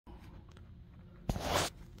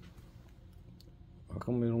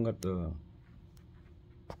come we don't got the...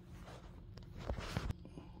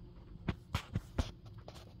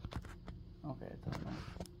 Okay, it's on now.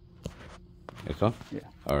 It's on? Yeah.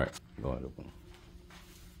 Alright, go ahead, open.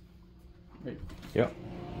 Ready? Yep.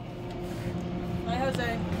 Hi,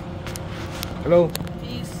 Jose. Hello.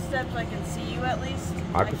 Can you step so I can see you at least?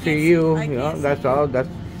 I can see you. I Yeah, can't that's see all. you.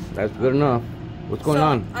 That's good enough. What's going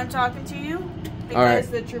on? I'm talking to you because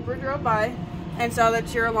Alright. the trooper drove by and saw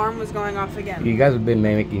that your alarm was going off again. You guys have been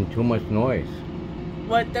making too much noise.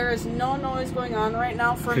 What? There is no noise going on right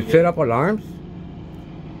now from To you. set up alarms?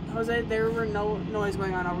 Jose, there were no noise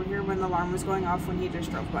going on over here when the alarm was going off when he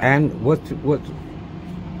just drove by. And what's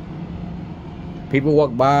people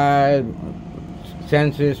walk by,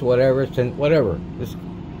 census, whatever.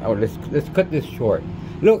 Let's cut this short.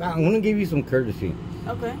 Look, I'm gonna give you some courtesy.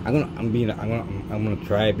 Okay. I'm gonna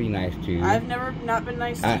try to be nice to you. I've never not been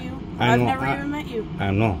nice to you. I've never even met you.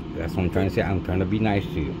 I know. That's what I'm trying to say. I'm trying to be nice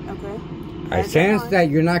to you. Okay. I sense that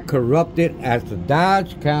you're not corrupted as the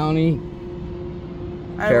Dodge County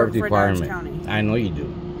Sheriff Department. County. I know you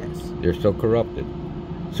do. Yes. They're so corrupted.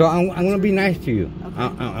 So I'm gonna be nice to you. Okay.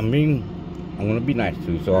 I'm gonna be nice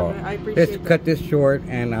to you. So Okay, I appreciate let's that. cut this short.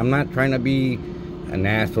 And I'm not trying to be an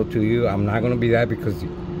asshole to you. I'm not gonna be that because,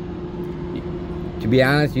 to be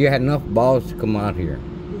honest, you had enough balls to come out here.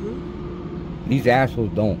 Mm-hmm. These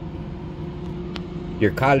assholes don't.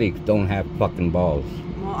 Your colleagues don't have fucking balls.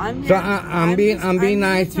 Well, I'm here. So I'm being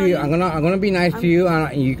nice to you. I'm gonna be nice to you.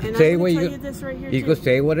 You can say what you can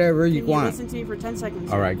say whatever you want. Listen to me for 10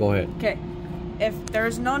 seconds. All right, go ahead. Okay. If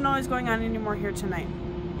there's no noise going on anymore here tonight,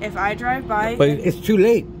 if I drive by, But it's too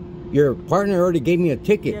late. Your partner already gave me a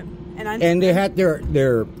ticket, yep, and they had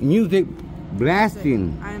their music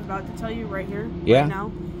blasting. I'm about to tell you right here, Yeah. right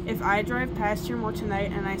now. If I drive past here more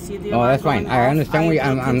tonight and I see the Oh, that's fine. going I off, understand what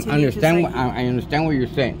I I understand what you're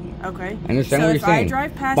saying. Okay. I understand so what you're if saying. I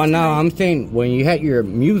drive past but now tonight, I'm saying when you had your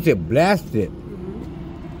music blasted,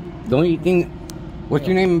 don't you think? What's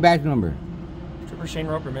your name and badge number? Trooper Shane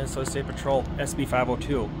Roper, Minnesota State Patrol, SB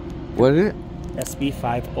 502. What is it? SB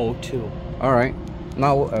 502. All right.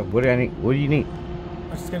 Now, what do I need? What do you need?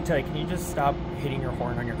 I was just gonna tell you, can you just stop hitting your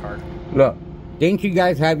horn on your car? Look, didn't you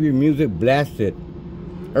guys have your music blasted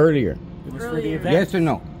earlier? It was for the event. Yes or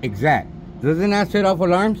no? Exact. Doesn't that set off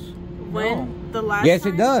alarms? when the last Yes,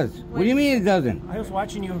 time, it does. What do you mean it doesn't? I was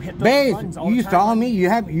watching you hit those Babe, buttons all the you time. saw me. You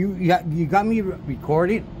got me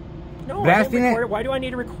recorded. No, blasting I didn't it? record it. Why do I need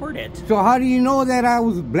to record it? So how do you know that I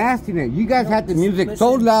was blasting it? You guys had the music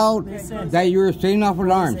so loud that you were setting off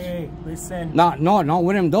alarms. Listen. No,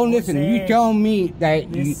 William, don't listen. You tell me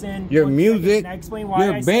that your music,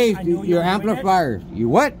 your bass, your amplifiers. You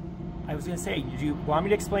what? I was gonna say, do you want me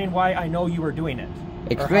to explain why I know you were doing it?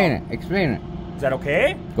 Explain it. Explain it. Is that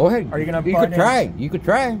okay? Go ahead. Are you gonna? You could try. You could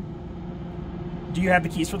try. Do you have the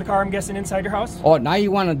keys for the car? I'm guessing inside your house. Oh, now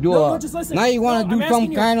you want to do just listen. Now you want to do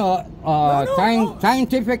some kind of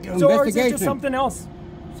scientific investigation. Or is it just something else?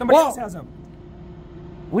 Somebody else has them.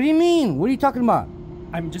 What do you mean? What are you talking about?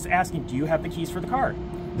 I'm just asking. Do you have the keys for the car?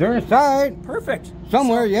 They're inside. Perfect.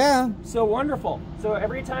 Somewhere, yeah. So wonderful. So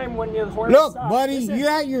every time when the horn Look, stops, buddy, listen. you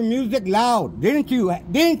had your music loud, didn't you?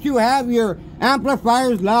 Didn't you have your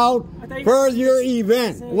amplifiers loud for your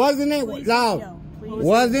event? Wasn't it loud?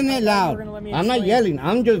 Wasn't it loud? I'm not yelling.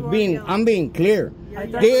 I'm just being clear.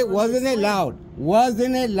 Wasn't it loud?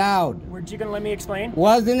 Wasn't it loud? Were you gonna let me explain?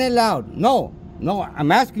 Wasn't it loud? No.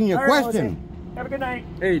 I'm asking you a question. Have a good night.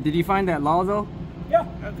 Hey, did you find that law though? Yeah.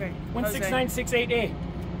 Okay. 16968A.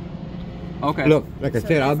 Okay. Look, like I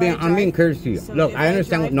said, I'm being courteous to you. Look, I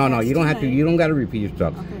understand. No, you don't have to. You don't got to repeat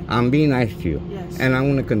yourself. Okay. I'm being nice to you, and I'm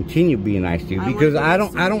going to continue being nice to you because I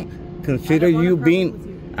don't consider you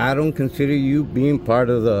being. I don't consider you being part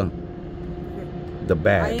of the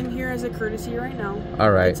bad. I am here as a courtesy right now.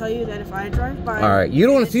 All right. To tell you that if I drive by. All right. You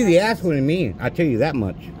don't want to see the asshole in me. I tell you that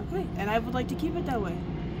much. Okay, and I would like to keep it that way.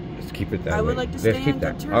 Let's keep it that way. I would like to stay on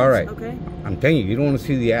good terms. All right. Okay. I'm telling you, you don't want to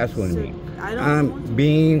see the asshole in me. I'm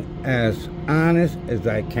being as honest as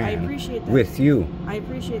I can. I appreciate that. With you. I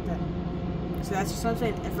appreciate that. So that's just what I'm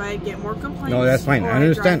saying. If I get more complaints. No, that's fine. I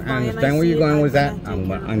understand. I understand where you're going with that. I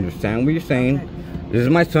understand what you're saying. Okay. This is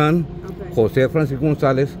my son, Jose Francisco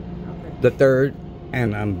Gonzalez, the third,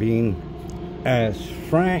 and I'm being as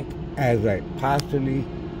frank as I possibly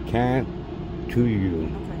can to you.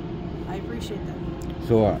 Okay. I appreciate that.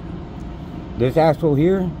 So, this asshole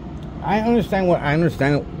here, I understand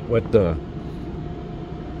what the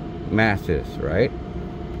mass is, right?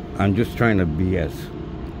 I'm just trying to be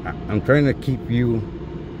I'm trying to keep you.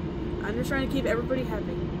 I'm just trying to keep everybody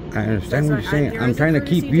happy. I understand what you're saying. I'm trying to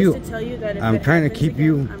keep you. I'm trying to keep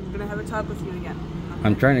you.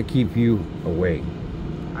 I'm trying to keep you away.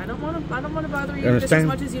 I don't want to bother you just as understand?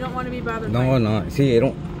 much as you don't want to be bothered. No, no. See,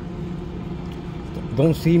 don't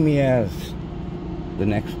see me as the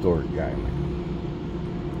next door guy, man.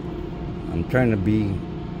 I'm trying to be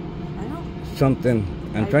I know. something.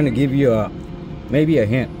 I'm trying to give you maybe a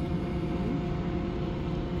hint.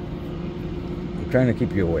 I'm trying to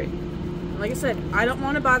keep you away. Like I said, I don't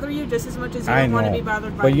want to bother you just as much as you don't want to be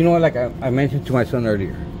bothered by But you know what, like I mentioned to my son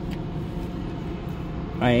earlier,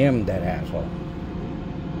 I am that asshole.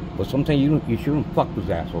 But sometimes you shouldn't fuck with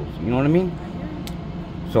assholes. You know what I mean? I hear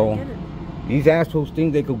you. So I get it. these assholes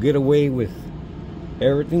think they could get away with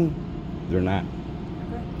everything. They're not.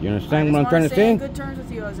 Okay. You understand what I'm trying to say? I just want to stay on good terms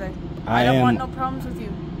with you, Jose. I don't am- want no problems with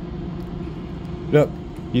you. Look,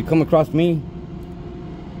 you come across me,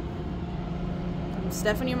 I'm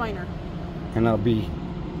Stephanie Minor. and I'll be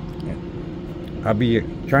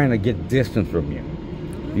trying to get distance from you.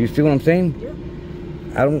 You see what I'm saying? Yeah.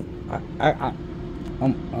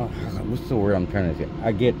 What's the word I'm trying to say?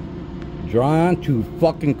 I get drawn to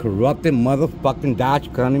fucking corrupted motherfucking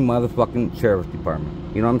Dodge County motherfucking Sheriff's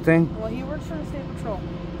Department. You know what I'm saying? Well, he works for the State Patrol.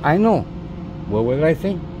 I know. Well, what did I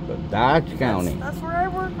say? The Dodge County. That's where I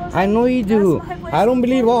work, Jose. I know you do. That's my place I don't of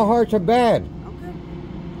believe employment. all hearts are bad. Okay.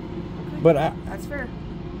 But That's fair.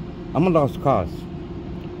 I'm a lost cause.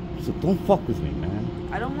 So don't fuck with me, man.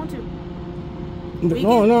 I don't want to. No, We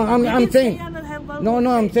no, can I'm stay saying. on the head level, No,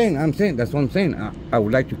 I'm okay? saying. That's what I'm saying. I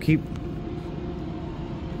would like to keep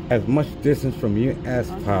as much distance from you as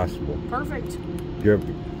possible. Perfect. You're,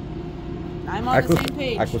 I'm on the same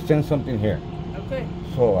page. I could send something here. Okay.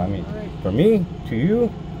 So, I mean, All right. for me, to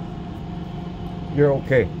you, you're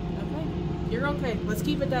okay. Okay. You're okay. Let's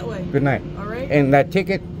keep it that way. Good night. All right? And that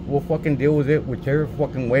ticket, we'll fucking deal with it whichever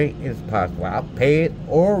fucking way is possible. I'll pay it,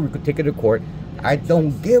 or we could take it to court. I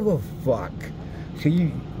don't give a fuck.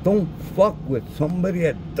 See, don't fuck with somebody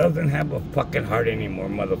that doesn't have a fucking heart anymore,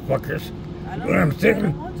 motherfuckers. I You don't, know what I'm I saying?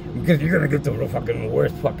 don't want to. Because you're gonna get the fucking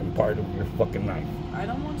worst fucking part of your fucking life. I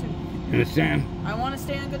don't want to. You understand? I want to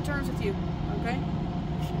stay on good terms with you. Okay?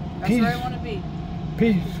 That's Peace. where I want to be.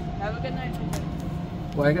 Peace. Have a good night, Jose.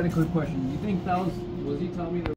 Well, I got a quick question. You think that was he telling me that